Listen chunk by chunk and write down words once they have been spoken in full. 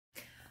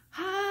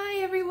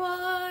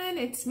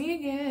it's me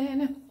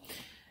again.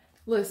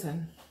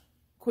 Listen,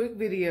 quick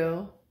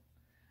video.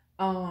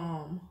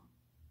 I'm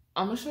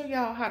gonna show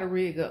y'all how to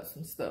rig up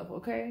some stuff,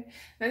 okay?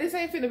 Now this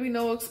ain't finna be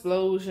no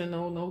explosion,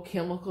 no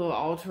chemical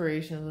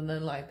alterations or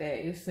nothing like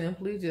that. It's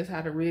simply just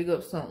how to rig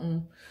up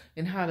something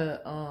and how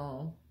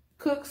to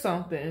cook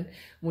something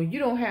when you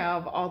don't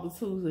have all the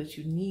tools that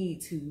you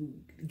need to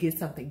get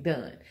something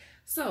done.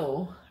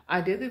 So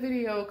I did the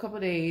video a couple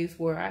days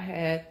where I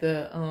had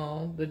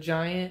the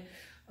giant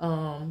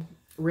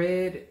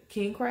red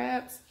king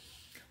crabs.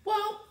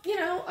 Well, you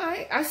know,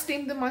 I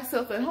steamed them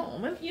myself at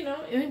home, and you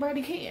know,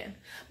 anybody can.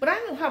 But I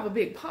don't have a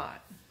big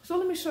pot. So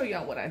let me show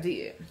y'all what I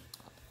did.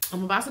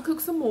 I'm about to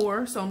cook some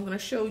more, so I'm gonna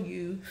show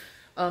you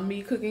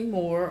me cooking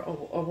more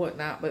or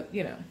whatnot, but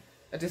you know,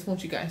 I just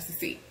want you guys to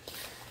see.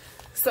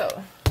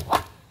 So,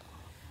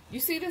 you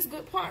see this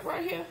good pot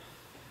right here?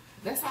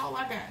 That's all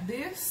I got.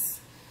 This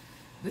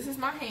is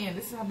my hand.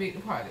 This is how big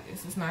the pot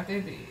is. It's not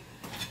that big.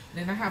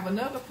 Then I have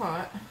another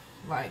pot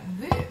like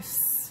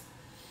this.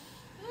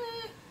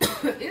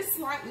 It's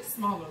slightly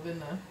smaller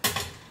than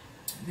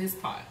this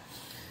pot.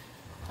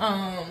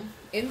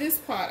 In this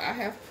pot I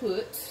have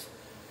put,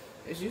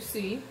 as you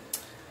see,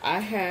 I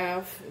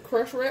have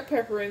crushed red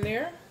pepper in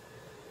there,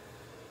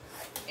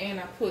 and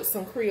I put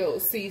some Creole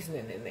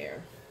seasoning in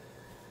there.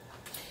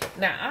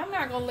 Now I'm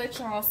not gonna let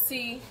y'all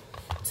see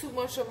too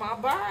much of my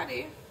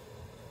body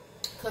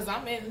because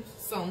I'm in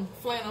some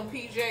flannel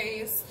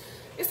PJs.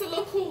 It's a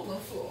little cool in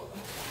Florida,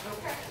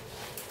 okay?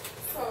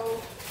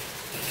 So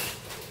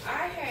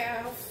I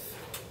have,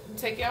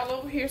 take y'all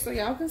over here so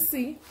y'all can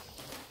see.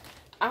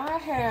 I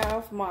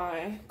have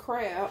my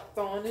crab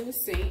thrown in the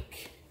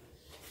sink.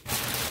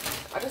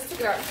 I just took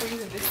it out of the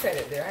freezer and just set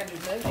it there. I didn't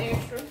do nothing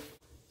extra.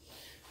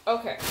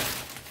 Okay,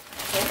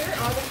 so here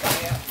are the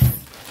crabs.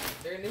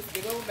 They're in this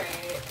big old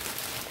bag.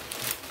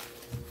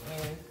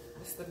 And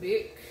it's the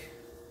big,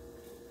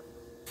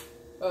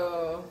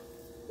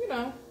 you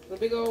know, the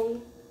big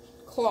old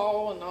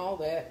claw and all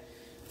that.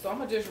 So I'm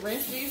gonna just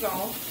rinse these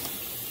off.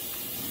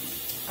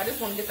 I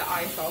just want to get the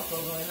ice off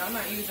of them. And I'm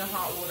not using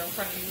hot water. I'm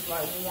trying to use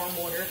like warm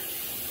water.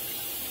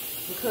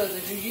 Because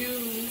if you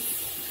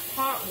use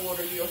hot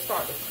water, you'll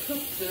start to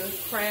cook the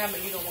crab,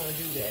 and you don't want to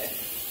do that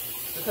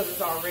because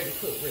it's already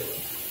cooked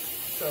really.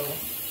 So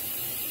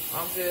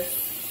I'm just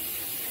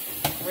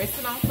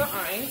rinsing off the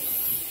ice.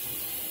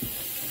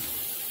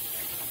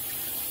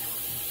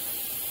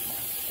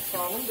 That's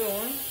all I'm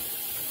doing.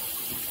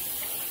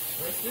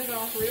 Rinsing it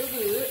off real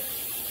good.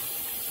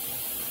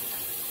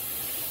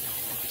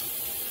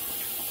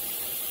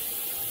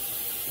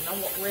 And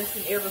I'm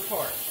rinsing every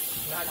part,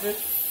 not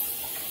just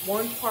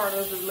one part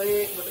of the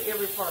leg, but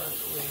every part of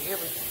the leg,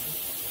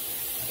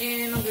 everything.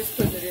 And I'm just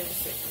putting it in the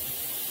sink.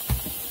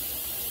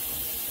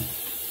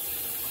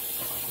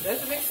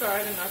 Nothing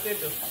exciting, not that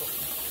difficult.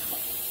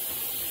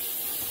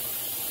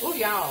 Oh,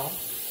 y'all.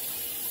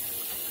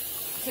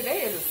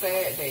 Today is a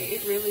sad day.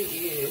 It really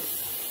is.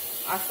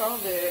 I saw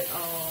that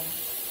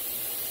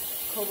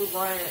Kobe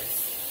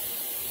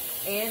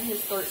Bryant's and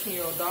his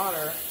 13-year-old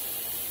daughter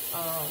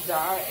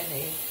died in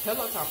a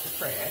helicopter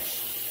crash.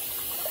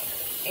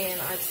 And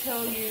I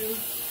tell you,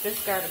 this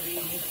gotta be,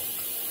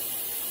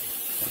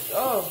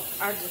 oh,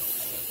 I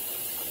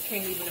just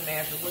can't even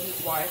imagine what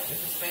his wife and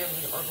his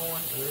family are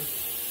going through.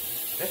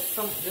 That's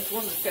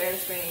one of the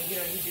saddest things, you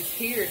know, you just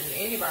hear it in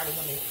anybody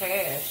when they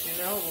pass, you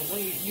know, but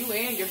when you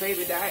and your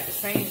baby die at the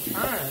same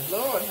time,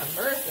 Lord have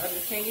mercy, I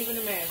just can't even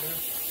imagine.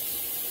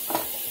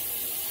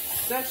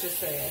 Such a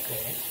sad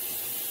day.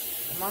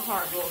 And my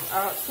heart goes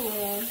out to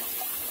him,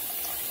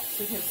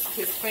 to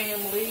his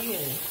family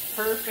and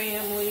her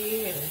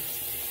family, and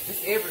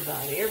just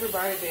everybody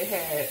that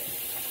had,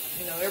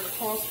 you know, ever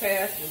crossed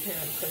paths with him,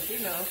 because, you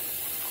know,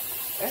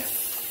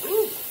 that's,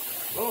 ooh,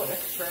 Lord,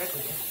 that's a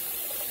tragedy.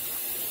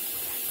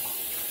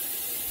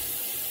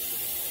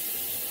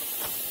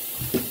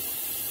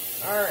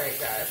 Alright,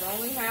 guys, I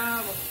only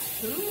have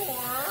 2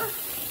 more.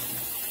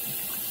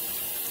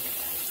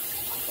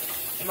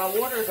 And my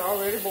water is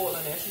already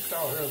boiling, as you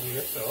saw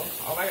earlier, so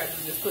all I gotta do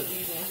is just put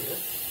these in here.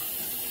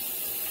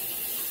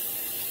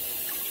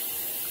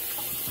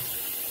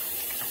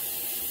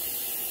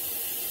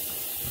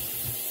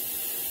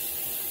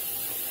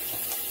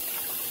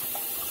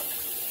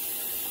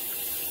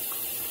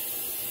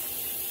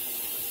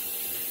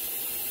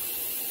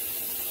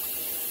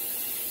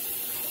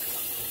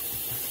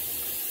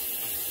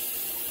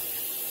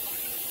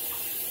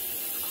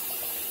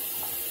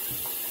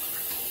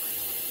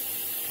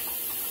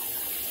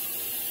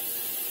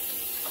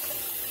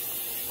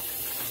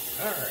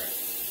 Alright,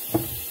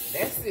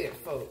 that's it,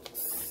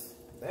 folks.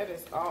 That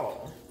is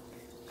all.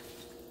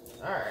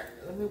 Alright,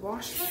 let me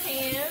wash my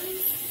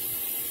hands.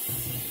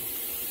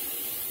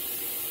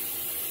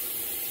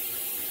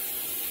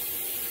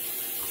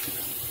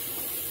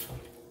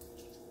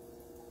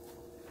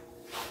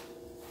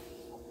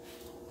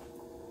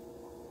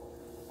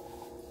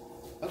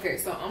 Okay,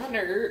 so I'm a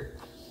nerd,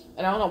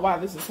 and I don't know why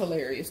this is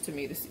hilarious to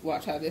me to see,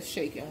 watch how this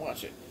shaking.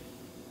 Watch it.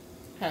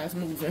 How it's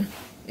moving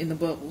in the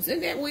bubbles. Isn't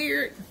that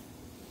weird?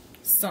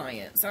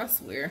 Science, I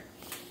swear.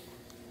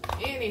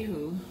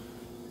 Anywho,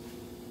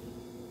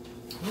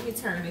 let me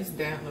turn this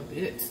down a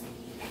bit.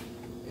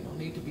 It don't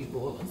need to be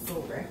boiling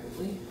so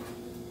rapidly.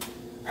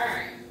 All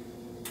right.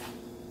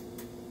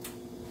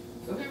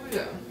 So here we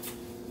go.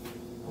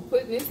 I'm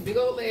putting this big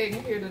old leg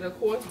in here that of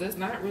course does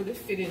not really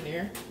fit in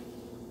there,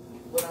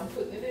 but I'm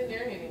putting it in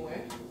there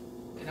anyway.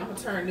 And I'm gonna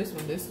turn this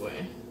one this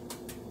way.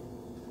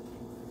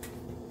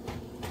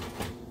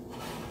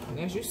 And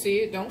as you see,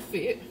 it don't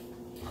fit.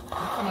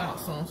 I'll come out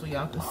soon so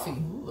y'all can see.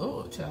 Ooh,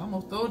 Lord, child, I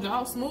almost throwed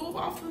y'all smooth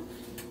off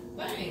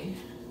the thing.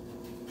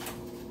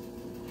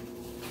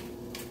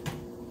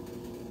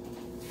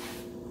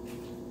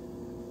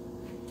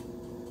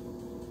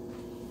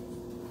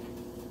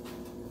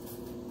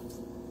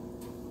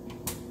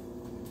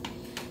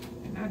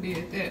 And I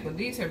did that, but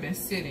these have been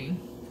sitting.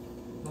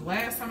 The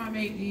last time I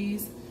made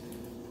these,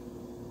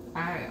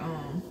 I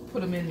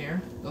put them in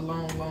there the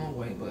long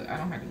way, but I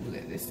don't have to do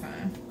that this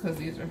time because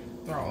these are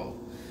thawed.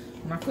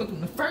 When I cooked them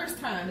the first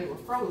time, they were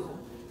frozen.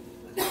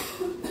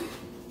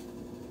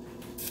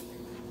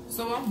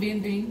 So I'm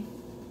bending,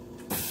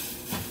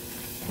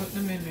 put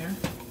them in there.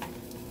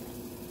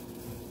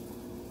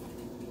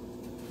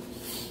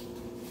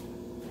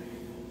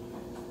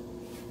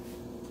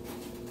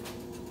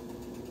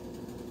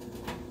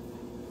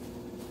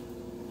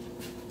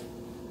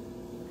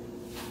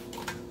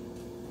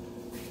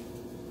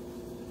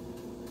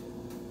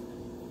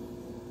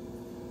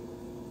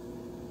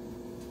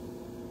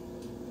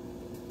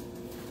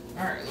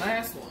 All right,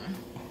 last one.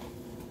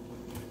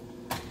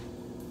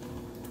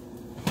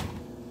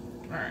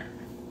 All right.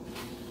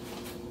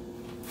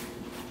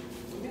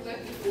 Let me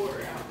let this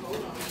water out.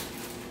 Hold on.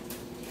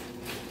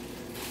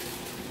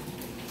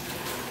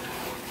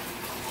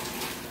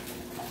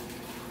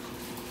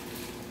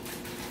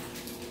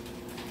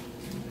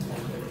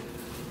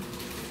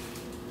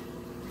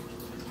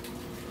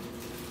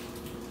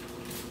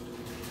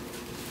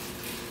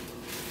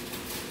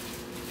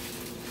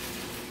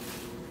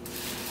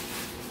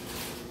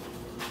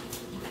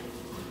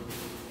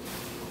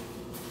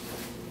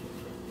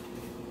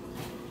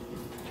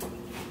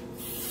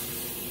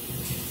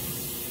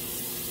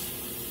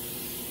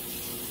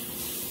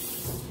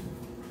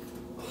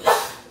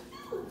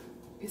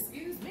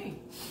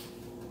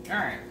 All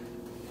right,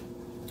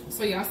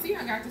 so y'all see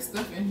I got this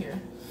stuff in here.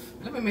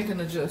 Let me make an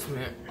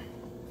adjustment.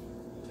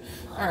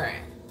 All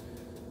right,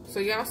 so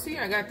y'all see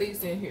I got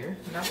these in here.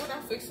 Now what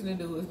I'm fixing to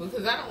do is,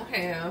 because I don't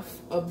have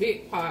a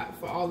big pot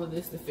for all of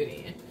this to fit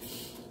in,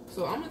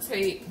 so I'm gonna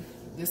take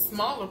this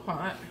smaller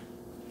pot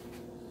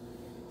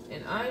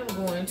and I am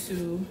going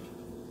to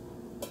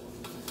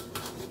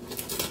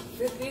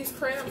fit these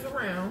crabs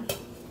around,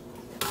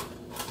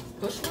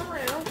 push them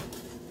around,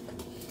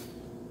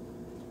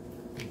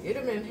 get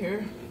them in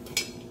here.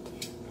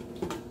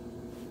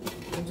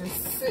 And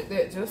just sit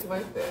that just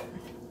like that.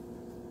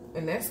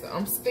 And that's,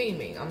 I'm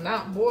steaming. I'm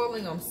not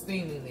boiling, I'm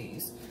steaming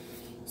these.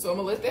 So I'm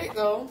gonna let that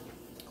go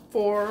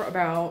for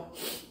about,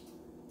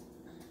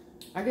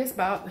 I guess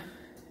about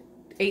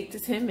 8 to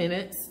 10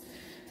 minutes.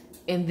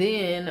 And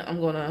then I'm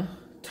gonna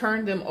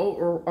turn them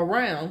over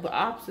around the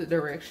opposite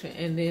direction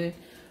and then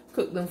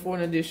cook them for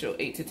an additional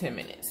 8 to 10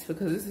 minutes.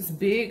 Because this is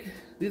big,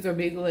 these are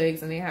big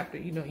legs and they have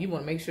to, you know, you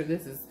wanna make sure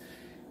this is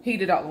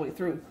heated all the way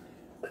through.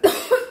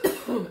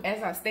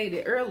 As I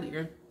stated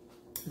earlier,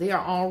 they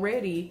are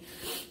already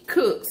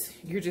cooked.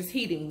 You're just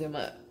heating them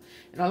up.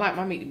 And I like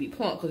my meat to be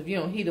plump, because if you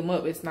don't heat them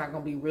up, it's not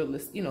going to be real,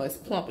 you know, as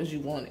plump as you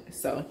want it.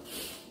 So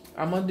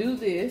I'm going to do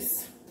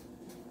this,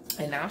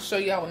 and I'll show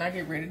y'all when I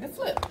get ready to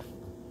flip.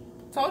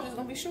 Told you it's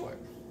going to be short.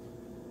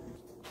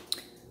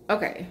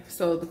 Okay,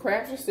 so the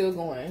crabs are still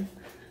going.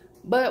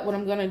 But what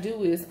I'm going to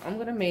do is I'm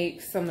going to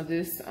make some of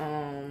this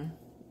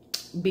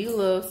Be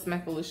Love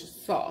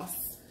Smackalicious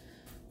sauce.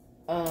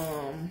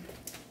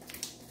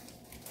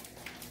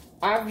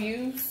 I've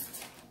used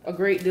a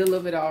great deal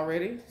of it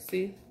already.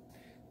 See,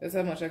 that's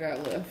how much I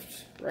got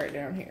left right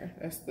down here.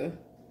 That's the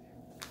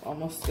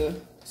almost to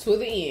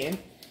the end.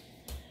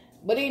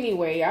 But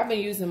anyway, I've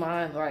been using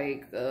mine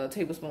like a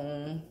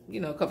tablespoon,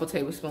 you know, a couple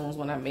tablespoons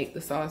when I make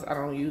the sauce. I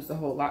don't use a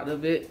whole lot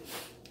of it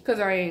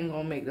because I ain't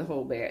gonna make the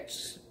whole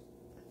batch.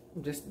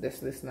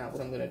 That's not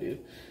what I'm gonna do.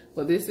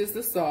 But this is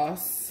the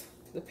sauce,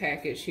 the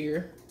package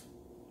here,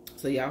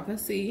 so y'all can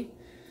see.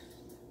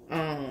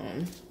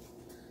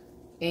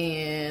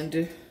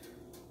 And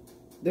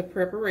the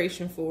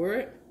preparation for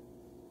it.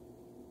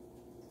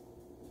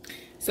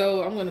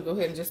 So I'm gonna go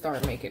ahead and just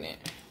start making it.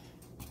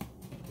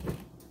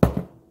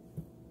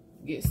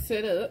 Get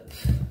set up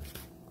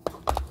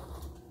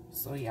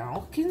so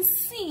y'all can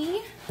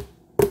see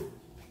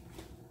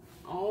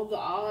all the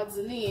odds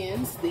and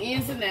ends, the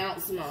ins and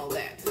outs and all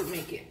that to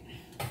make it.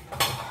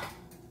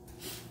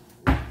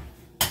 I'm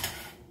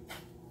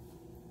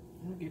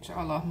gonna get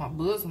y'all off my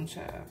bosom,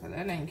 child, because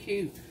that ain't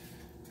cute.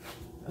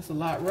 That's a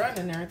lot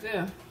running right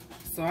there.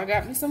 So I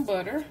got me some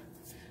butter,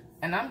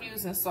 and I'm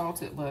using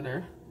salted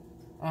butter.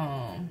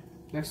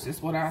 That's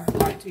just what I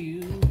like to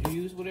use. You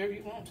use whatever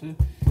you want to.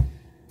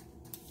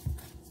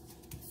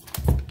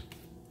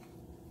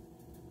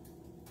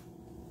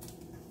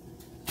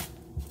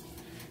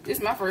 This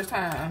is my first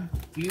time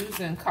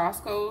using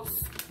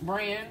Costco's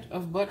brand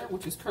of butter,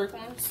 which is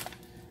Kirkland's.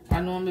 I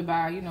normally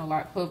buy, you know,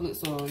 like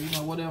Publix or, you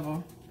know,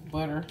 whatever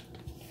butter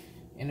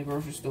in the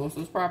grocery store.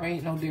 So it probably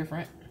ain't no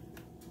different.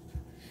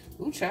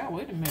 Ooh, child,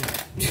 wait a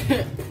minute.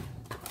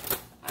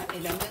 I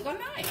need them to go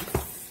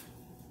nice.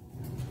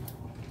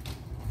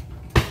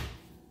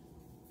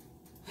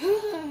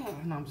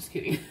 No, I'm just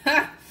kidding.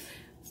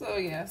 So,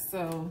 yeah,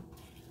 so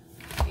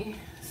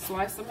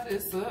slice some of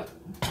this up.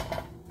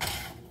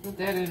 Put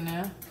that in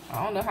there.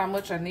 I don't know how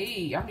much I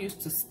need. I'm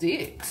used to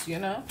sticks, you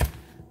know.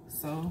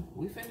 So,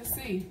 we finna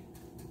see.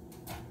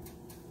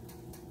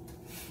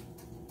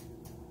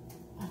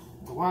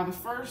 But while the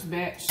first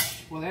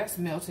batch, well, that's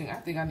melting, I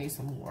think I need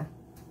some more.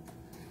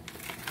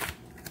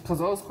 Because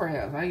those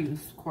crabs, I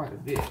use quite a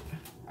bit.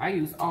 I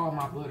use all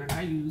my butter. And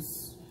I ain't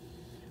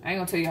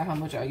going to tell y'all how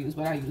much I use,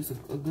 but I use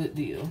a good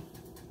deal.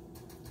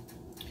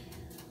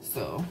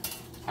 So,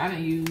 I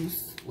didn't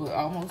use, well,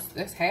 almost,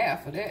 that's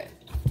half of that.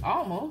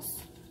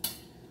 Almost.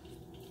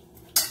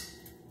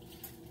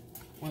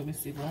 Let me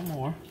see, one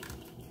more.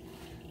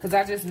 Because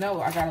I just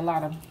know I got a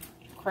lot of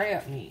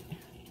crab meat.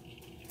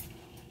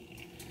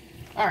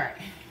 Alright.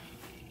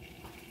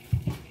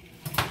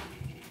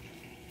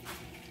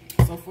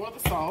 So, for the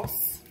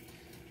sauce,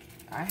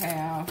 I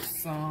have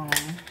some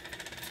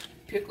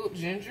pickled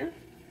ginger.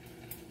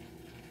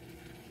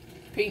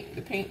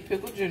 The pink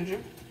pickled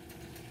ginger.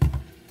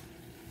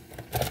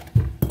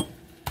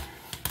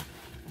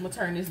 I'm gonna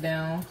turn this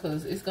down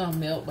because it's gonna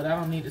melt, but I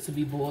don't need it to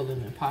be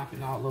boiling and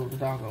popping all over the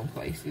doggone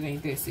place. It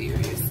ain't that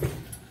serious.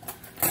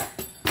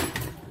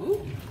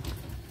 Ooh.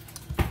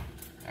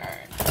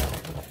 Alright.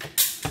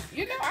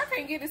 You know, I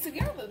can't get it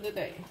together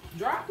today.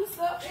 Dropping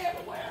stuff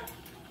everywhere.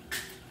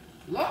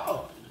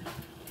 Lord.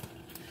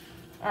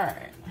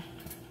 Alright.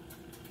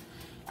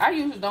 I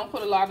usually don't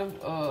put a lot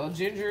of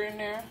ginger in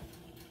there,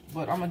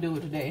 but I'm gonna do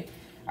it today.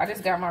 I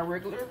just got my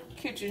regular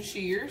kitchen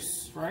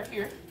shears right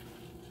here.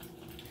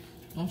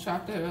 I'm gonna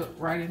chop that up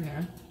right in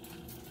there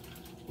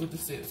with the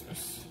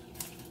scissors.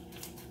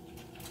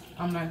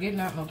 I'm not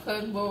getting out no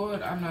cutting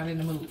board. I'm not in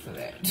the mood for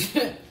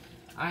that.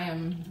 I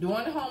am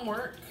doing the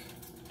homework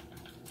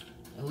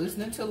and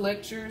listening to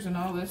lectures and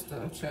all that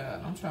stuff,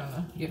 child. I'm trying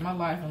to get my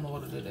life in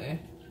order today,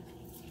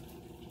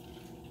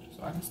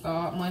 so I can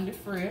start Monday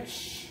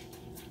fresh.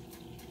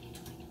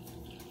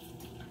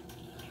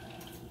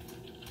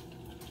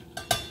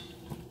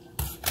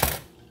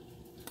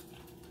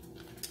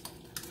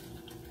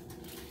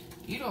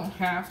 You don't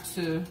have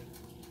to,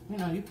 you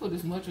know, you put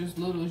as much or as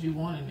little as you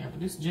want in there,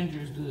 but this ginger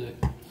is good.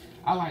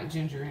 I like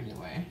ginger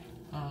anyway.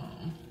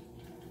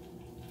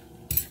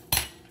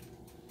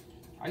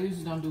 I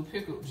usually don't do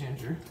pickled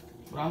ginger,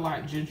 but I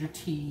like ginger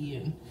tea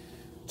and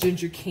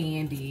ginger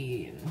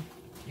candy and,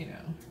 you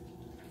know,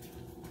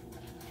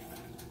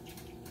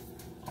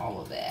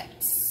 all of that.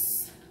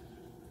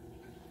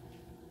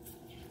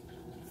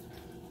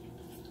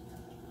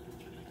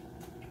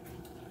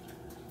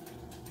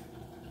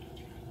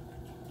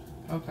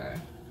 Okay.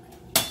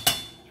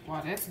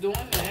 While that's doing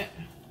that,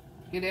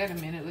 get that a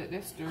minute. Let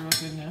that stir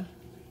up in there.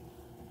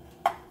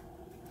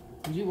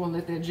 You want to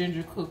let that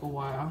ginger cook a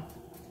while.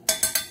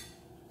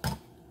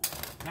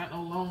 Not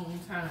no long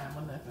time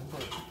or nothing,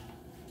 but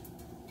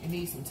it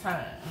needs some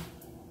time.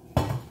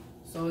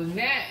 So in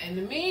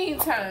the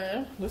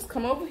meantime, let's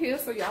come over here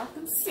so y'all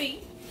can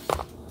see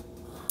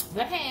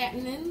the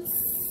happenings.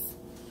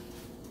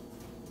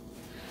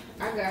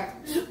 I got...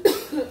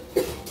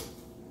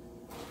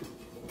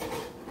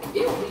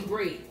 It would be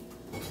great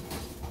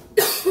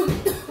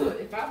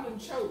if I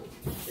wouldn't choke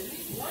at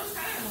least one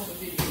time on the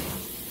video.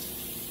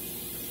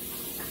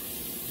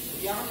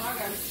 Y'all know I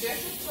got a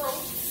special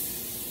throat.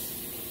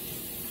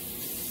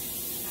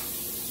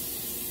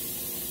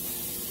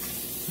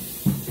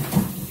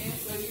 And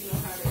so you know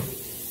how that is.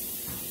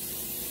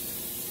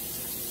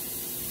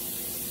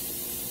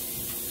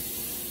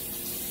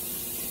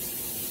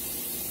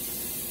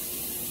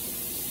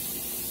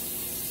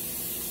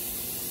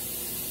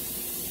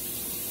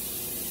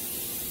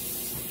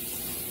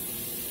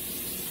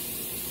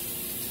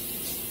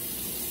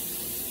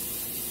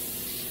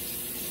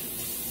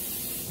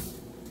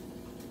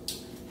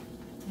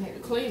 I had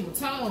to clean my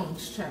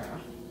tongues, child.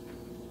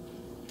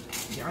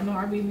 Y'all know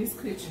I be in this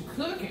kitchen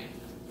cooking.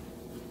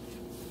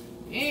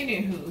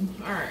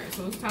 Anywho, alright,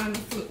 so it's time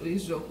to flip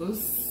these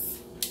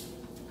jokers.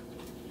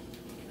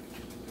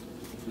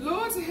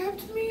 Lord,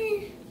 help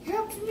me.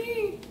 Help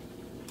me.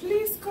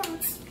 Please,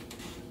 God.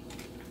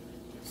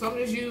 So I'm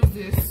just use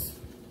this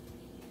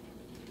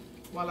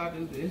while I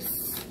do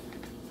this.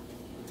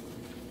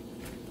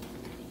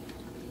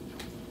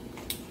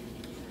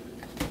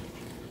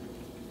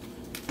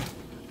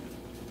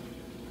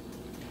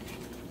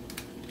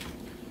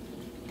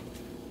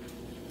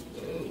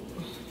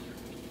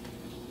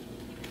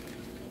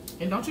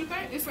 And don't you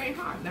think this ain't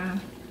hot now?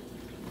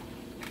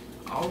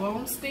 Although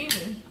I'm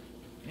steaming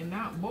and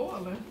not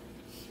boiling,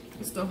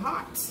 it's still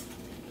hot.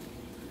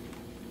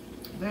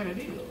 That it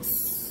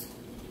is.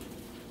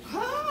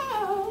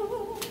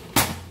 Oh!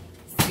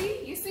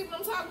 See? You see what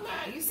I'm talking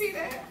about? You see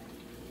that?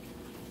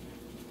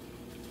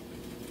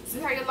 See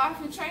how your life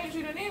can change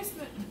in an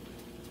instant?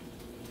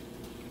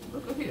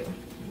 Look at here.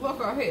 Look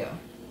at here.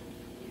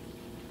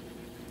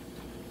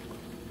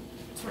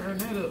 Turn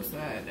that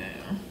upside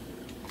down.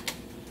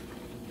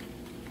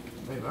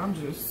 Baby, I'm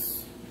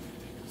just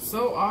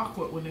so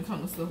awkward when it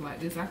comes to stuff like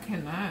this. I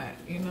cannot,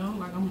 you know,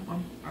 like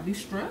I be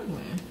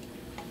struggling.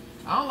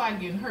 I don't like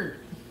getting hurt,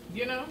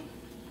 you know?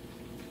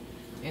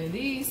 And in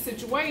these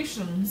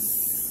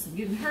situations,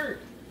 getting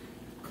hurt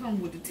come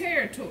with the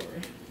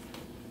territory.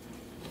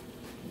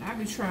 And I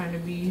be trying to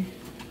be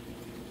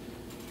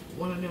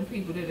one of them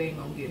people that ain't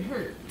gonna get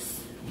hurt.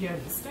 You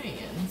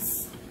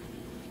understands?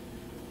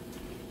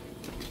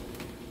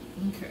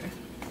 Okay.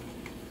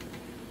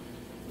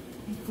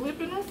 I'm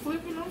flipping, I'm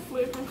flipping, I'm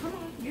flipping. Come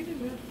on, get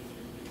in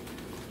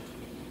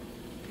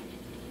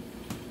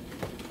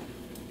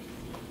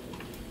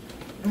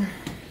there.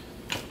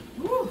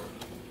 Woo.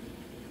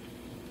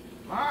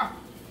 Ah.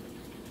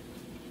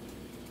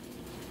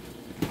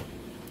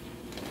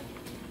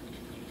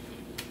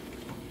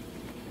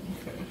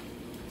 Okay.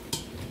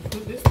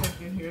 Put this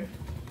back in here.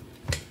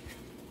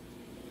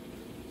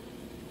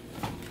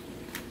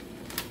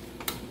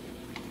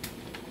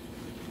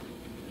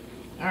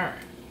 Alright.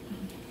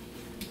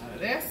 Now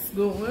that's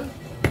going.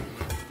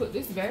 Put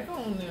this back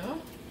on now.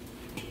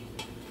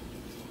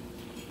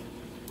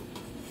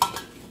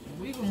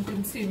 We're going to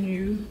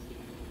continue.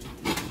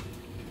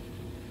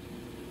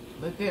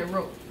 Let that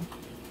roll.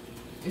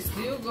 It's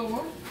still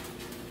going.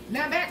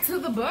 Now back to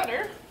the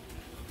butter.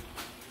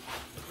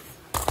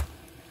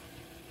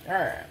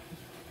 Alright.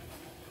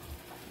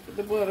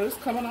 The butter's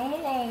coming on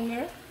along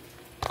there.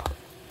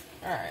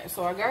 Alright,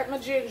 so I got my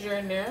ginger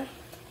in there.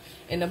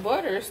 And the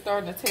butter is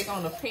starting to take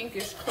on a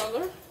pinkish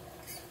color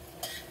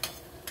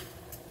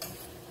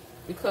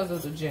because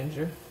of the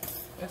ginger.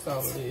 That's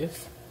all it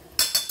is.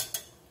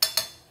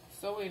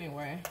 So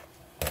anyway,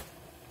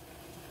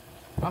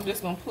 I'm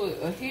just going to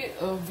put a hit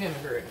of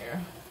vinegar in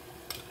there.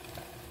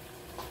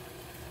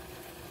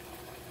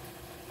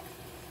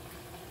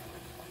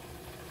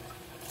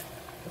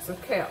 It's a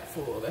cap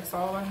full. That's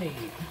all I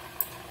need.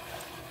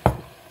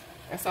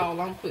 That's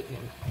all I'm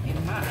putting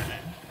in mine.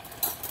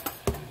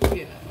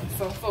 You know,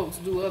 some folks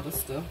do other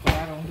stuff, but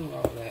I don't do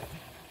all that.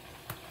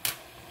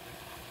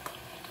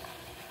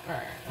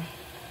 Alright.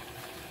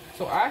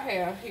 So I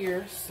have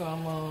here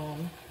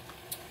some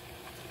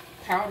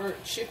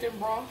powdered chicken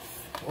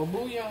broth or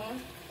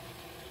bouillon.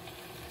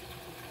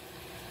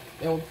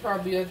 There will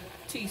probably be a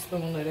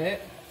teaspoon of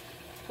that.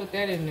 Put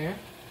that in there.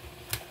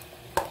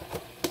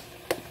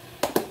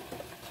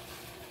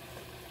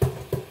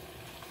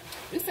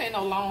 This ain't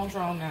no long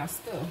drawn out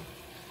stuff.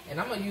 And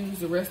I'm going to use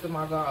the rest of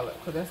my garlic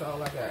because that's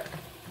all I got.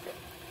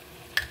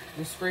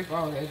 Just scrape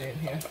all that in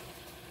here.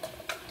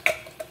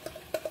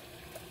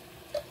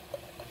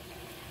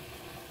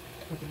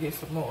 Have to get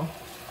some more.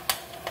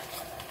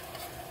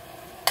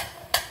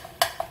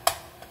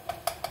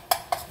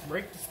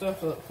 Break the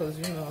stuff up because,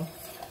 you know,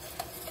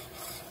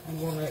 you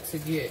want that to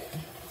get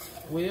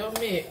well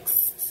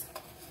mixed.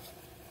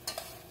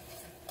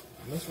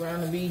 Mess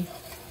around and be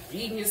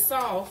eating your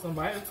sauce and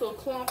bite into a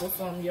clump or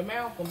something. Your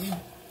mouth will be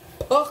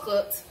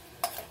puckered.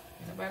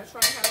 Nobody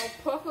trying to have no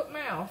puckered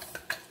mouth.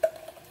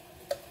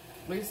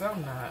 At least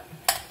I'm not.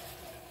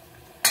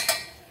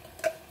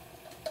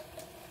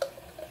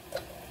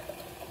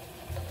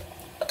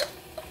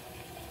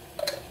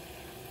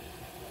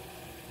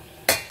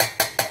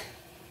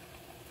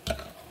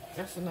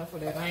 That's enough of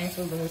that. I ain't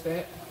fooling with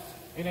that.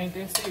 It ain't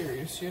that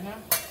serious, you know?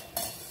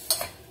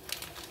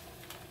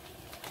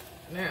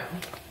 Now,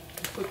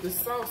 put this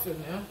sauce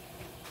in there.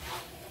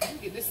 Let me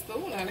get this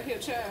spoon out of here,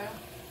 child.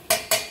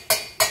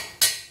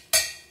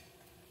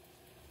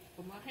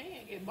 But my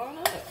hand get burnt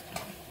up.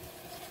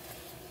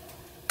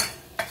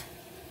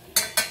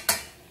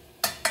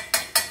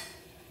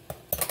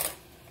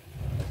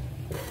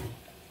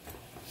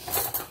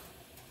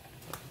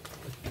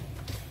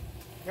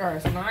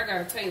 Alright, so now I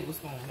got a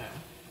tablespoon now.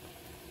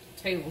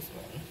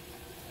 Tablespoon.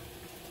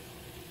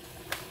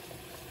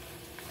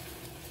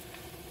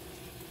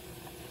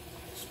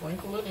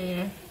 Sprinkle it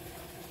in.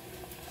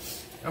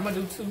 I'm going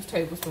to do 2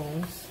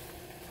 tablespoons.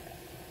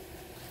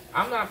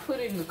 I'm not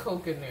putting the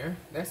Coke in there.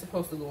 That's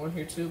supposed to go in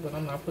here too, but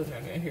I'm not putting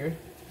it in here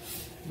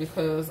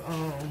because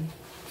I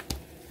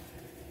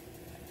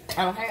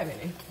don't have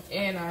any.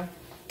 And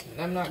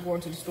I'm not going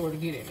to the store to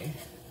get any.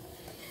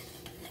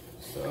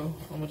 So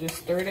I'm going to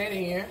just stir that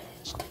in.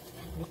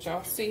 Let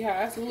y'all see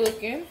how it's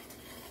looking.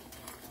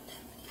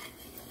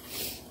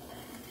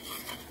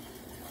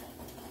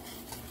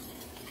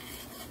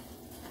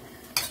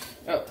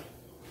 Oh,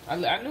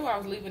 I knew I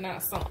was leaving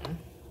out something.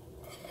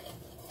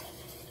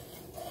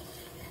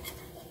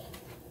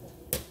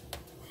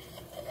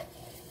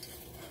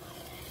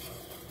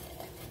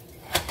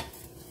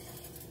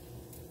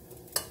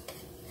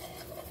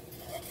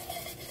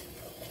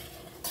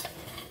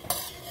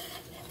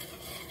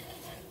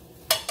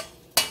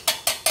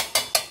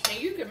 And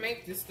you can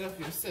make this stuff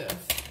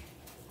yourself.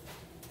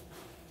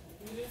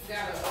 You just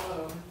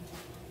gotta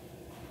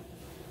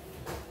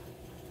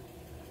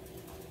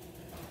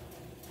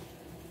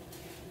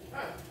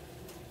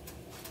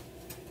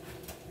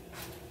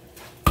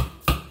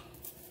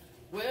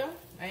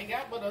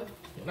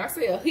When I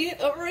say a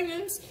hit of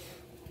onions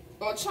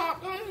or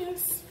chopped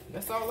onions,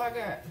 that's all I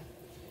got.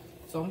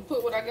 So I'm gonna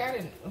put what I got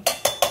in.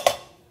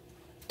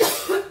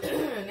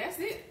 And that's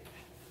it.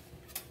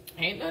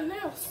 Ain't nothing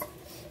else.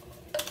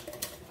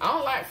 I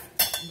don't like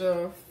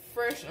the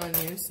fresh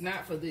onions,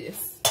 not for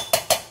this.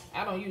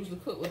 I don't usually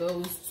cook with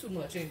those too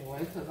much anyway,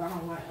 because I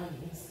don't like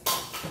onions.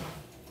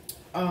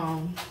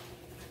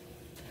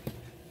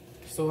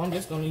 So I'm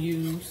just gonna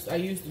use, I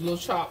use the little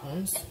chopped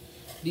ones,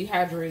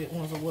 dehydrated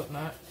ones or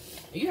whatnot.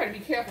 And you have to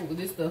be careful with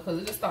this stuff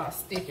because it just starts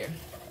sticking.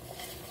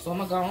 So I'm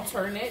gonna go and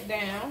turn that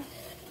down.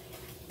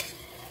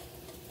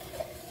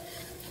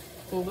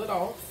 Pull it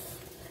off.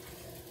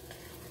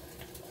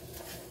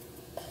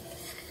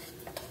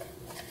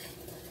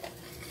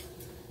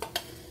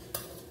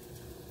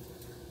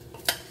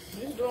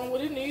 It's doing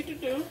what it needs to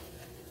do.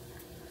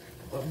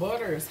 But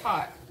butter is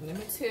hot, let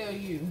me tell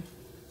you.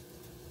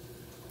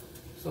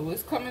 So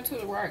it's coming to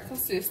the right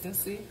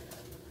consistency.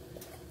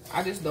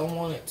 I just don't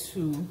want it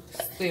to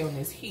stay on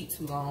this heat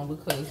too long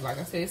because, like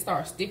I said, it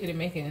starts sticking and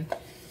making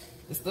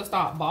the stuff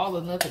start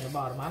balling up in the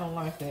bottom. I don't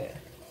like that.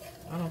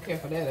 I don't care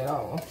for that at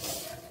all.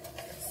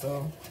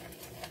 So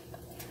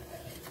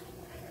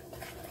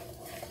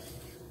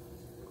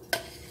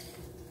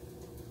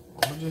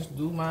I'll just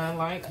do mine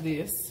like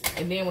this.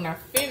 And then when I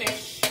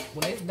finish,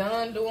 when it's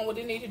done doing what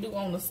it needs to do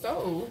on the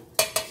stove,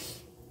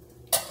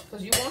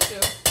 because you want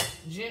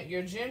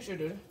your ginger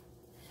to,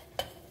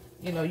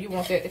 you know, you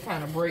want that to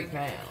kind of break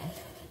down,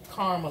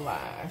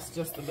 caramelize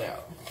just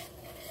about.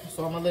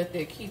 So I'm gonna let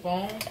that keep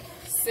on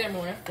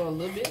simmering for a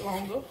little bit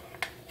longer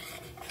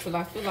till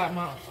I feel like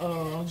my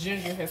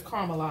ginger has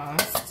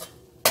caramelized.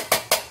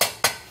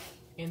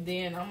 And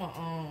then I'm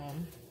gonna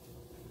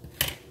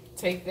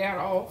take that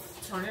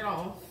off, turn it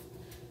off.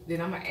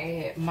 Then I'm gonna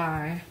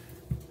add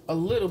a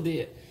little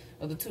bit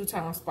of the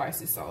 2-time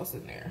spicy sauce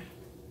in there.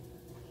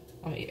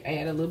 I'm gonna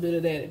add a little bit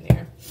of that in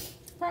there,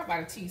 probably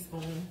about a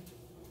teaspoon.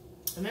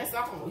 And that's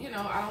all, you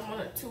know, I don't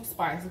want it too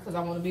spicy because I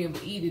want to be able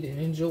to eat it and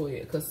enjoy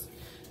it. Because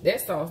that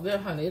sauce there,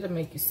 honey, it'll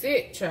make you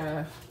sick,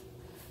 child.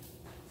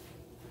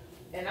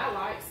 And I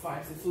like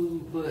spicy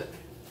food, but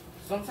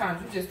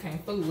sometimes you just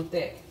can't fool with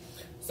that.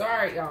 So, all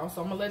right, y'all.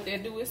 So, I'm going to let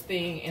that do its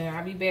thing. And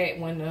I'll be back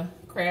when the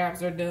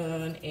crabs are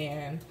done.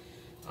 And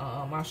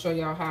I'll show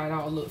y'all how it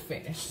all looks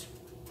finished.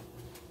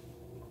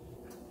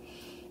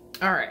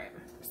 All right.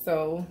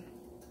 So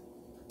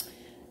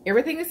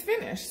everything is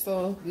finished.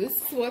 So this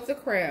is what the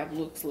crab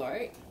looks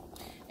like.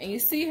 And you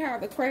see how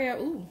the crab,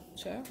 ooh,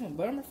 child, I'm gonna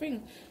burn my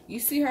finger. You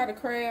see how the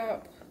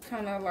crab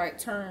kind of like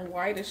turn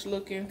whitish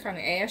looking, kind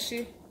of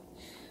ashy?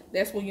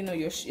 That's when you know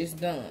it's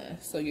done.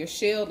 So your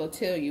shell will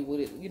tell you what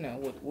it, you know,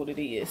 what it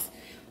is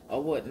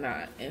or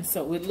whatnot. And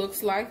so it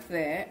looks like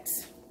that.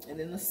 And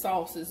then the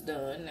sauce is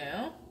done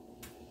now.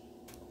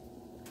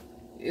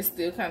 It's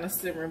still kind of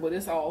simmering, but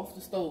it's off.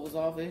 The stove is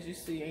off, as you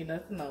see. Ain't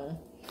nothing on.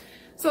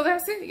 So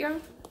that's it, y'all.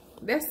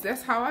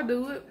 That's how I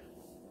do it.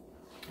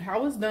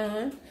 How it's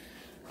done.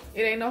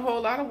 It ain't a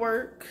whole lot of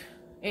work.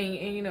 And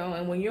you know,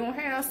 and when you don't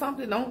have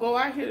something, don't go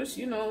out here,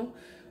 you know,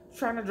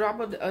 trying to drop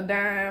a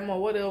dime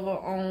or whatever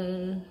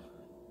on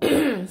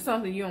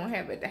something you don't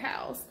have at the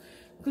house.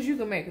 Because you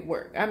can make it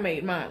work. I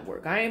made mine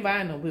work. I ain't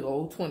buying no big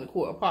old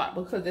 20-quart pot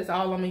because that's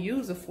all I'm going to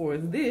use it for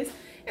is this.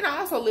 And I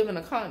also live in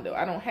a condo.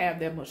 I don't have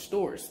that much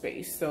storage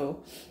space.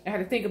 So I had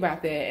to think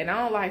about that. And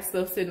I don't like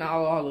stuff sitting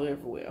all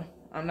everywhere.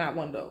 I'm not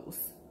one of those.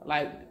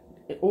 Like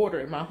order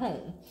in my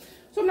home.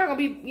 So I'm not going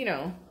to be, you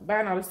know,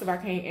 buying all this stuff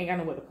I ain't got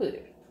nowhere to put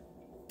it.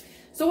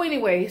 So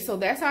anyway, so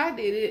that's how I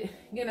did it.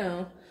 You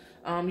know,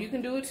 you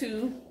can do it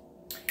too.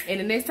 And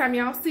the next time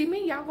y'all see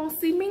me, y'all going to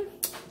see me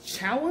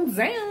chowing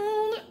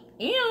down.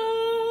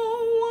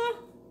 Ew.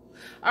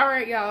 All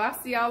right, y'all. I'll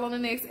see y'all on the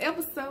next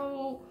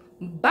episode.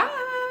 Bye.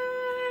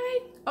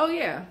 Oh,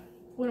 yeah.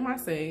 What am I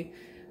saying?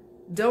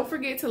 Don't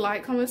forget to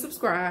like, comment,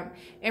 subscribe.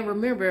 And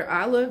remember,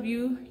 I love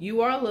you.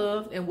 You are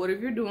loved. And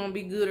whatever you're doing,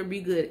 be good or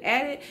be good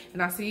at it.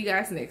 And I'll see you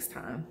guys next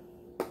time.